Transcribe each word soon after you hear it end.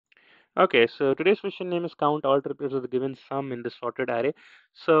Okay, so today's question name is count all triplets of the given sum in the sorted array.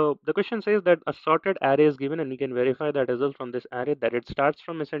 So the question says that a sorted array is given and we can verify the result from this array that it starts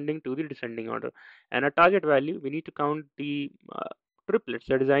from ascending to the descending order. And a target value, we need to count the triplets,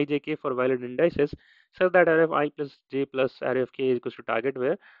 that is I, j, k for valid indices, such that array of I plus j plus array of k is equals to target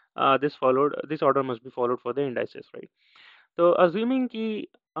where this order must be followed for the indices, right? So assuming ki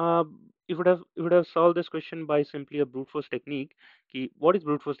you would have solved this question by simply a brute force technique. What is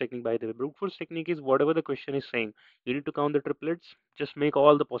brute force technique, by the way? Brute force technique is whatever the question is saying. You need to count the triplets. Just make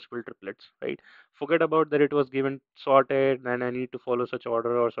all the possible triplets, right? Forget about that it was given sorted and I need to follow such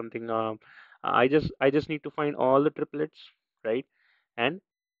order or something. I just need to find all the triplets, right? And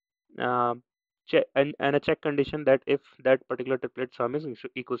check and a check condition that if that particular triplet sum is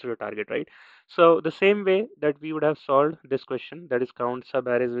equals to the target, right? So the same way that we would have solved this question, that is count sub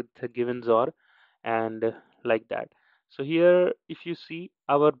arrays with the given XOR and like that. So here, if you see,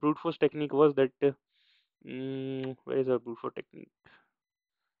 our brute force technique was that where is our brute force technique?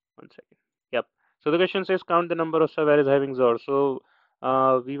 One second. Yep. So the question says count the number of sub-arrays having XOR. So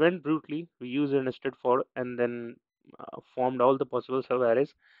we went brutally. We used a nested for and then formed all the possible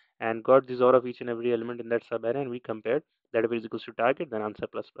sub-arrays and got the XOR of each and every element in that sub-array, and we compared that if it is equals to target, then answer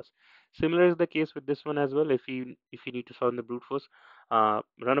plus plus. Similar is the case with this one as well. If you need to solve the brute force, run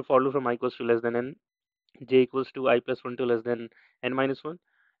a for loop from I equals to less than n, j equals to I plus 1 to less than n minus 1,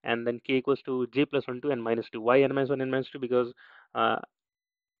 and then k equals to j plus 1 to n minus 2. Why n minus 1, n minus 2? Because uh,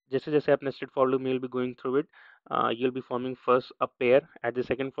 जैसे जैसे आप nested for loop में you'll be going through it, you'll be forming first a pair at the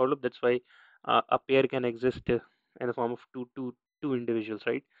second for loop. That's why a pair can exist in the form of two individuals,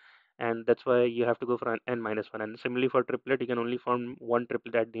 right? And that's why you have to go for an n minus 1. And similarly for triplet, you can only form one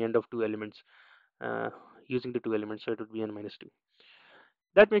triplet at the end of two elements, uh, using the two elements, so it would be n minus 2.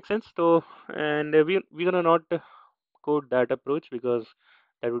 That makes sense. So, and we're gonna not code that approach because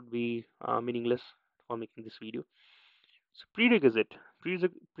that would be meaningless for making this video. So prerequisite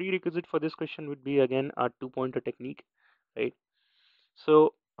for this question would be again a two-pointer technique, right?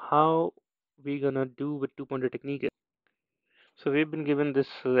 So how we gonna do with two-pointer technique? So we've been given this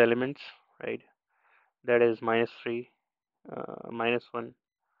elements, right? That is -3, -1,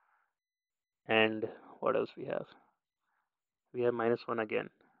 and what else we have? We have -1 again.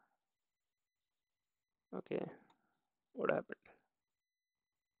 Okay, what happened?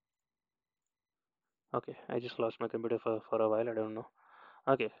 Okay, I just lost my computer for a while. I don't know.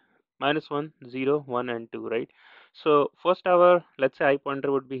 Okay, -1, 0, 1, and 2, right? So first our, let's say I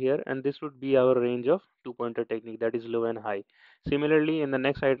pointer would be here, and this would be our range of two-pointer technique, that is low and high. Similarly, in the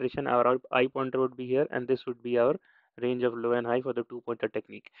next iteration, our I pointer would be here, and this would be our range of low and high for the two-pointer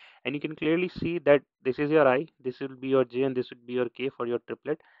technique. And you can clearly see that this is your I, this will be your J, and this would be your K for your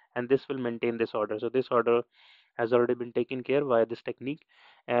triplet, and this will maintain this order. So this order has already been taken care via this technique.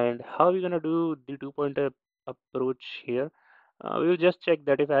 And how are we gonna do the two-pointer approach here? We will just check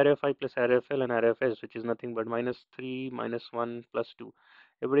that if array of I plus array of L and array of S, which is nothing but -3, -1, +2.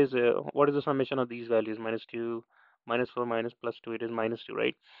 If it is, what is the summation of these values? -2, -4, minus plus 2, it is -2,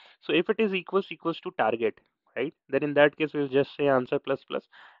 right? So if it is equals to target, right? Then in that case, we'll just say answer plus plus,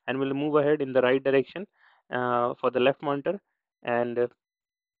 and we'll move ahead in the right direction for the left monitor. And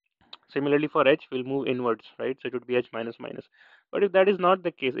similarly for h, we'll move inwards, right? So it would be h minus minus. But if that is not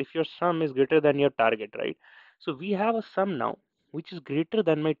the case, if your sum is greater than your target, right? So we have a sum now which is greater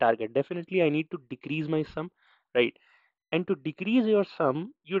than my target. Definitely, I need to decrease my sum, right? And to decrease your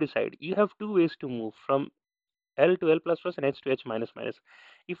sum, you decide. You have two ways to move from L to L plus plus and H to H minus minus.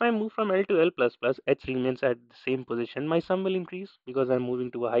 If I move from L to L plus plus, H remains at the same position. My sum will increase because I'm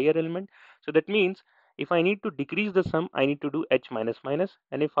moving to a higher element. So that means if I need to decrease the sum, I need to do H minus minus.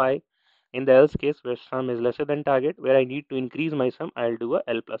 And if I, in the else case where sum is lesser than target, where I need to increase my sum, I'll do a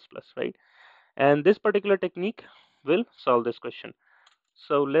L plus plus, right? And this particular technique will solve this question.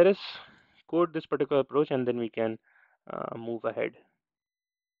 So let us code this particular approach and then we can move ahead.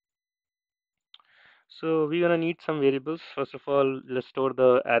 So we're gonna need some variables. First of all, let's store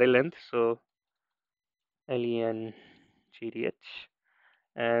the array length. So len gdh.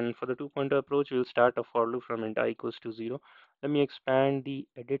 And for the two-pointer approach, we'll start a for loop from int I equals to 0. Let me expand the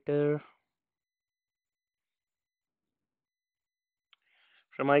editor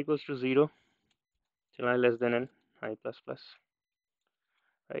from I equals to 0 till I less than n, I plus plus,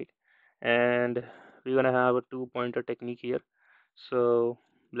 right? And we're gonna have a two-pointer technique here. So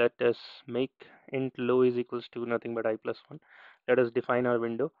let us make int low is equals to nothing but I plus 1. Let us define our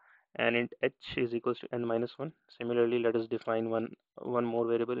window, and int h is equals to n minus 1. Similarly, let us define one more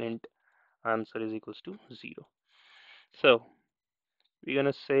variable, int answer is equals to 0. So we're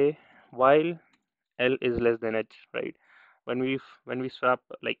gonna say while L is less than h, right? When we swap,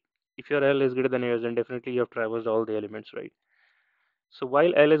 like If your L is greater than H, then definitely you have traversed all the elements, right? So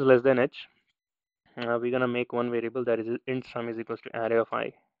while L is less than H, we're gonna make one variable, that is int sum is equals to array of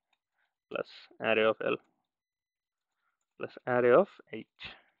I plus array of L plus array of H,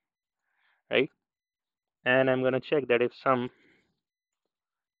 right? And I'm gonna check that if sum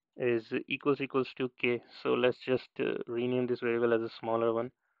is equals to K. So let's just rename this variable as a smaller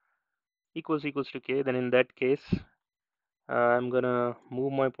one, equals to K. Then in that case, I'm gonna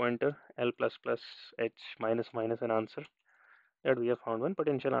move my pointer L plus plus H minus minus an answer that we have found one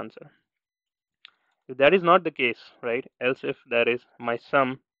potential answer. If that is not the case, right? Else if that is my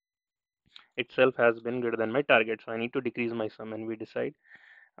sum itself has been greater than my target, so I need to decrease my sum, and we decide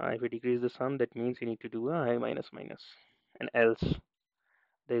if we decrease the sum, that means you need to do a I minus minus. And else,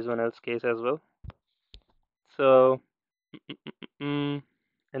 there is one else case as well. So in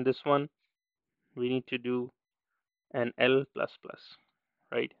this one, we need to do an L plus plus,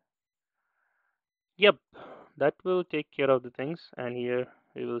 right? Yep, that will take care of the things. And here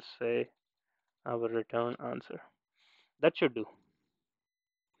we will say our return answer. That should do.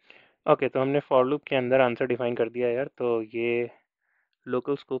 Okay तो हमने for loop के अंदर answer define कर दिया यार, तो ये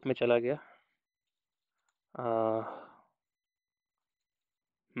local scope में चला गया।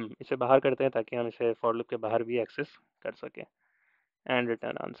 इसे बाहर करते हैं ताकि हम इसे फॉर लूप के बाहर भी एक्सेस कर सकें एंड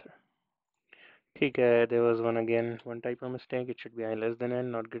रिटर्न आंसर। ठीक है, there was one again one type of mistake, it should B I less than N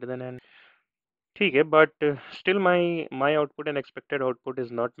not greater than N. ठीक है, but still my output and expected output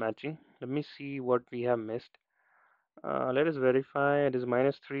is not matching. Let me see what we have missed. Let us verify. It is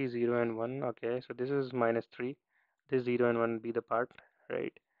 -3, 0 and 1. Okay, so this is -3, this 0 and 1 be the part,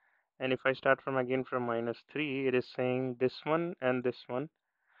 right? And if I start from again from -3, it is saying this one and this one.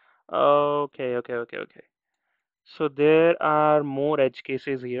 Okay. So there are more edge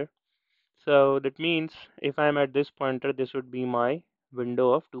cases here. So that means if I'm at this pointer, this would be my window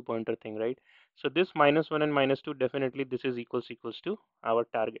of two pointer thing, right? So this -1 and -2, definitely this is equals to our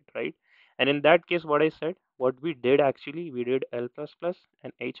target, right? And in that case, what I said, what we did actually, we did L plus plus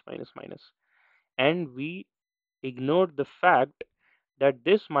and H minus minus. And we ignored the fact that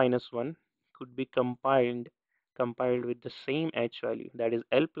this -1 could be compiled with the same H value, that is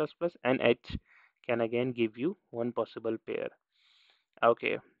L plus plus and H can again give you one possible pair.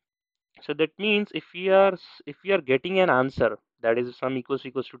 Okay, so that means if we are getting an answer that is sum equals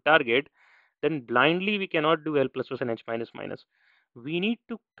to target, then blindly we cannot do L plus plus and H minus minus. We need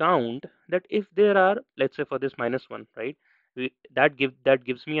to count that if there are, let's say for this -1, right? That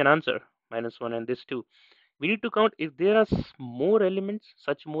gives me an answer, -1 and this 2. We need to count if there are more elements,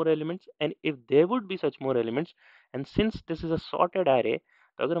 such more elements, and if there would be such more elements. And since this is a sorted array,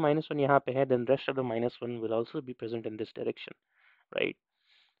 तो अगर -1 यहाँ पे है, then rest of the -1 will also be present in this direction, right?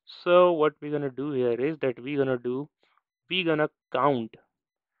 So what we're gonna do here is that we're gonna count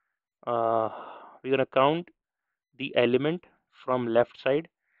uh, we're gonna count the element from left side,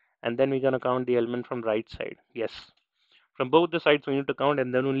 and then we're gonna count the element from right side. Yes, from both the sides we need to count,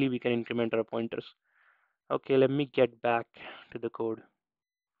 and then only we can increment our pointers. Okay, let me get back to the code.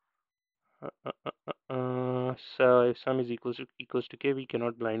 So if sum is equals to k, we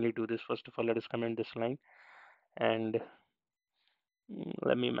cannot blindly do this. First of all, let us comment this line, and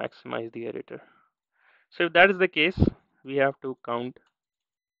let me maximize the editor. So if that is the case, we have to count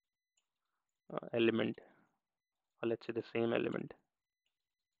element, or let's say the same element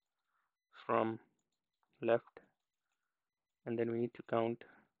from left, and then we need to count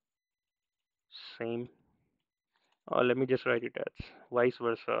same, or let me just write it as vice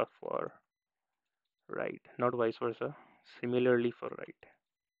versa for right, not vice versa, similarly for right,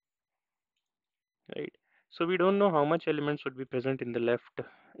 right? So we don't know how much elements would be present in the left,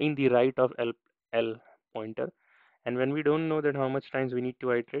 in the right of L pointer, and when we don't know that how much times we need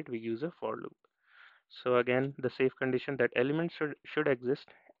to iterate, we use a for loop. So again, the safe condition that elements should exist,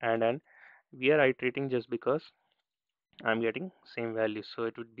 and we are iterating just because I'm getting same value. So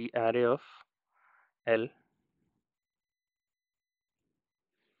it would be array of L.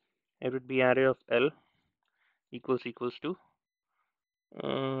 It would be array of L equals to.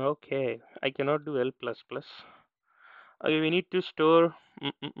 Okay, I cannot do L plus plus. Okay, we need to store.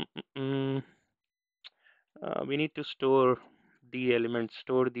 We need to store the elements.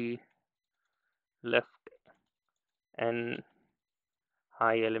 Store the left and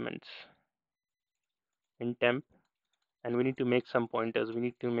high elements in temp, and we need to make some pointers. We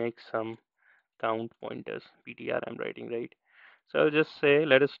need to make some count pointers. PTR I'm writing, right? So I'll just say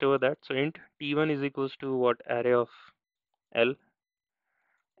let us store that. So int t1 is equals to what, array of L,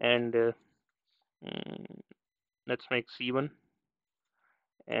 and mm, let's make c1,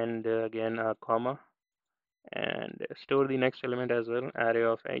 and again a comma, and store the next element as well, array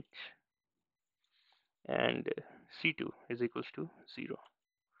of h, and c2 is equals to 0.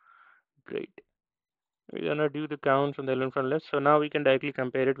 Great. We're gonna do the count from the element from left. So now we can directly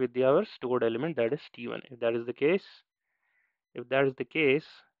compare it with our stored element, that is t1. If that is the case,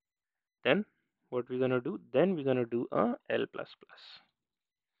 then what we're gonna do? Then we're gonna do a L plus plus,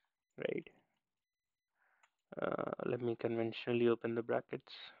 right? Let me conventionally open the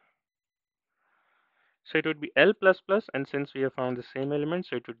brackets. So it would be L plus plus, and since we have found the same element,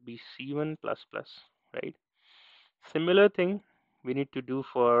 so it would be C1 plus plus, right? Similar thing we need to do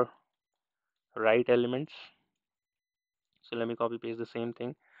for right elements. So let me copy paste the same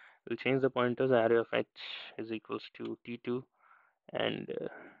thing. We'll change the pointers. Array of h is equals to t2, and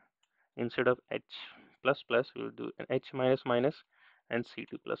instead of h plus plus, we'll do an h minus minus and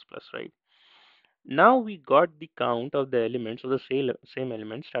c2 plus plus, right? Now we got the count of the elements of the same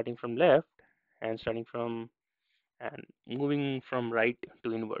element starting from left and starting from and moving from right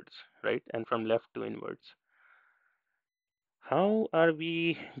to inwards, right? And from left to inwards. How are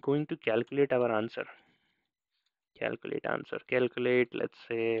we going to calculate our answer? Calculate, let's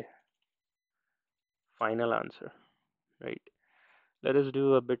say, final answer, right? Let us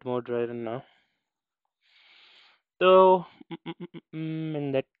do a bit more dry run now. So,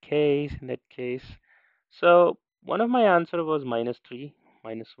 in that case, so one of my answer was -3,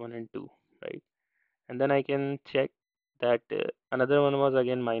 -1 and 2, right? And then I can check that another one was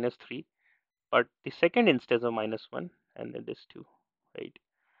again -3, but the second instance of -1 and then this 2, right?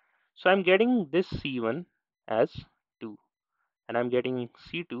 So I'm getting this C1 as 2 and I'm getting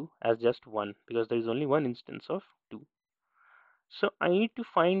C2 as just 1 because there is only one instance of 2. So I need to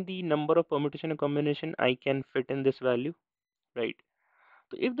find the number of permutation and combination I can fit in this value, right?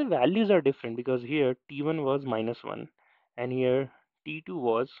 So if the values are different, because here T1 was -1 and here T2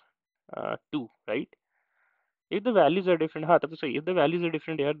 was 2, right? If the values are different, sorry, if the values are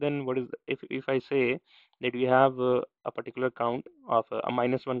different here, then what is if I say that we have a particular count of a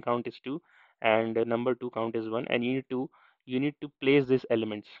 -1 count is 2 and number 2 count is 1, and you need to place these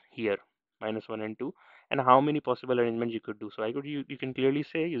elements here, -1 and 2, and how many possible arrangements you could do. So you can clearly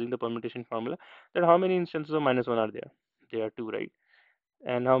say using the permutation formula that how many instances of -1 are there? There are 2, right?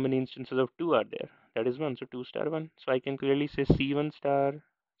 And how many instances of 2 are there? That is 1. So 2 star 1. So I can clearly say C1 star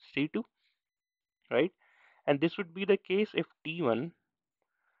C2, right? And this would be the case if T1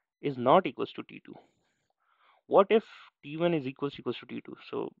 is not equals to T2. What if T1 is equals to T2?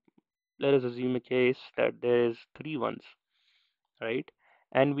 So let us assume a case that there is 3 ones, right?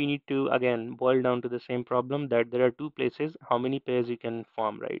 And we need to again boil down to the same problem that there are two places, how many pairs you can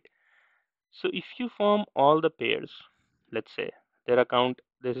form, right? So if you form all the pairs, let's say their account,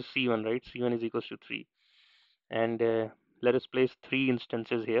 this is C1, right? C1 is equals to 3. And let us place 3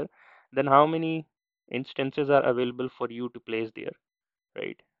 instances here. Then how many instances are available for you to place there,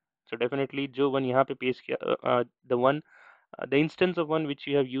 right? So definitely जो one यहाँ पे paste किया the instance of one which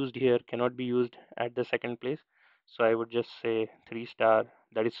you have used here cannot be used at the second place. So I would just say 3 star,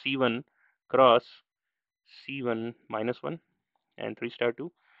 that is C1 cross C1 -1 and 3 star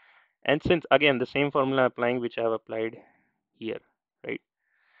 2. And since again the same formula applying which I have applied here, right?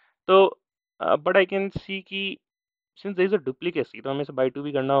 So but I can see कि since there is a duplicacy तो हमें से by 2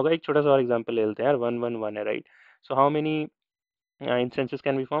 भी करना होगा. एक छोटा सा और example ले लेते हैं यार. 1 1 1 है, right? So how many instances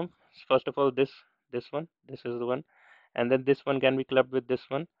can be formed? First of all, this one, this is the one, and then this one can be clubbed with this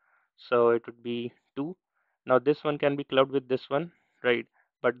one, so it would be 2. Now this one can be clubbed with this one, right?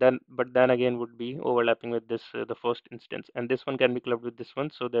 But then again would be overlapping with this the first instance, and this one can be clubbed with this one,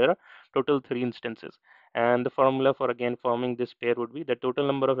 so there are total 3 instances. And the formula for again forming this pair would be the total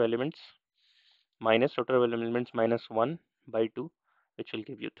number of elements minus total elements minus 1 by 2, which will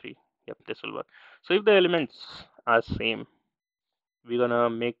give you 3. Yep, this will work. So if the elements are same, we're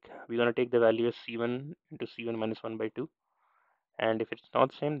gonna take the value as C1 into C1 minus 1 by 2, and if it's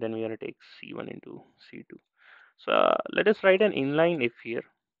not same, then we're gonna take C1 into C2. So let us write an inline if here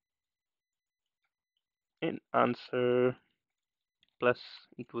in answer plus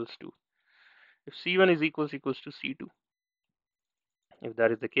equals to, if C1 is equals to C2, if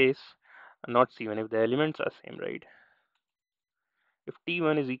that is the case, not C1, if the elements are same, right? If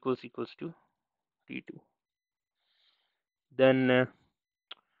T1 is equals to T2, then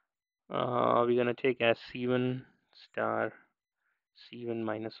we're gonna take as C1 star C1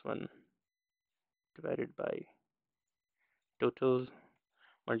 minus 1 divided by total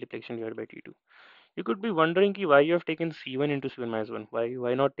multiplication divided by T2. You could be wondering why you have taken C1 into C1 minus 1.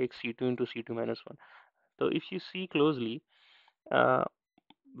 Why not take C2 into C2 minus 1? So if you see closely, uh,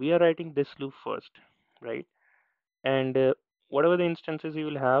 we are writing this loop first, right? And whatever the instances you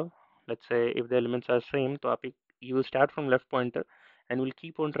will have, let's say if the elements are same, तो you will start from left pointer and will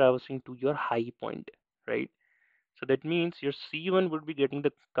keep on traversing to your high point, right? So that means your C1 would be getting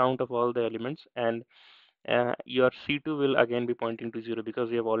the count of all the elements, and your C2 will again be pointing to 0 because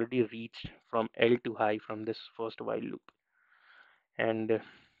we have already reached from L to high from this first while loop. And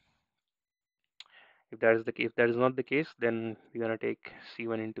if that is not the case, then we're gonna take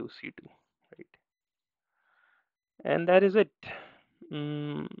C1 into C2, right? And that is it.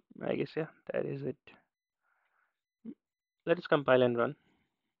 Mm, I guess yeah, that is it. Let us compile and run.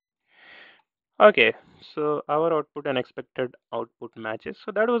 Okay, so our output and expected output matches.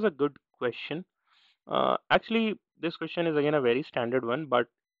 So that was a good question. Actually, this question is again a very standard one, but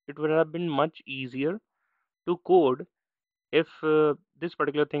it would have been much easier to code if this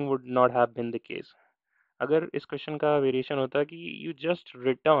particular thing would not have been the case. अगर इस question का variation होता कि you just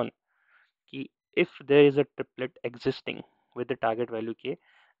return कि if there is a triplet existing with the target value k,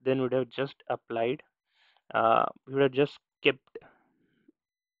 then would have just applied, we would have just kept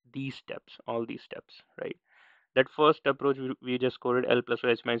these steps, all these steps, right? That first approach we just coded L plus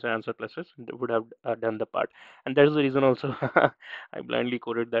H minus answer plus S would have done the part, and that is the reason also I blindly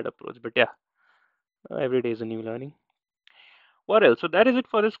coded that approach. But yeah, every day is a new learning. What else? So that is it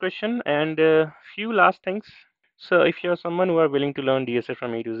for this question, and few last things. So if you're someone who are willing to learn DSA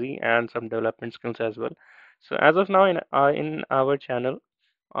from A to Z and some development skills as well, so as of now in our channel,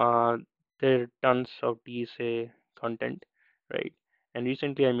 uh, there are tons of DSA content, right? And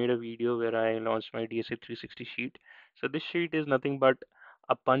recently I made a video where I launched my DSA 360 sheet. So this sheet is nothing but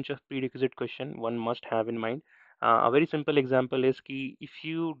a bunch of prerequisite question one must have in mind. A very simple example is ki if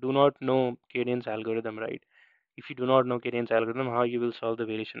you do not know Cadence algorithm, right? If you do not know Cadence algorithm, how you will solve the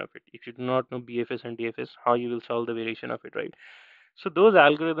variation of it. If you do not know BFS and DFS, how you will solve the variation of it, right? So those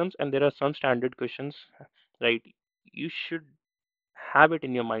algorithms, and there are some standard questions, right? You should have it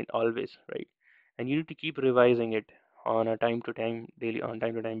in your mind always, right? And you need to keep revising it on a time to time, daily, on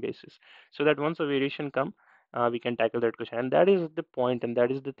time to time basis, so that once a variation come, we can tackle that question. And that is the point, and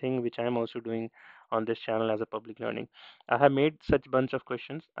that is the thing which I am also doing on this channel as a public learning. I have made such bunch of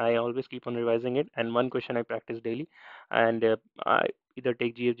questions. I always keep on revising it, and one question I practice daily, and I either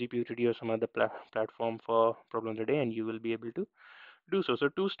take GFG, PUTD, or some other platform for problems a day, and you will be able to do so. So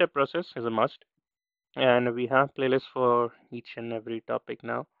two-step process is a must, and we have playlists for each and every topic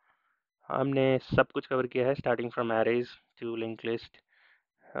now. हमने सब कुछ cover किया है, starting from arrays to linked list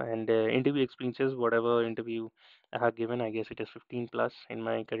and interview experiences. Whatever interview I have given, I guess it is 15 plus in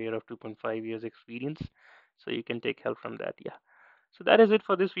my career of 2.5 years experience, so you can take help from that. Yeah, so that is it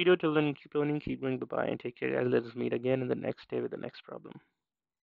for this video. Till then, keep learning, keep going. Bye bye, and take care, guys. Let us meet again in the next day with the next problem.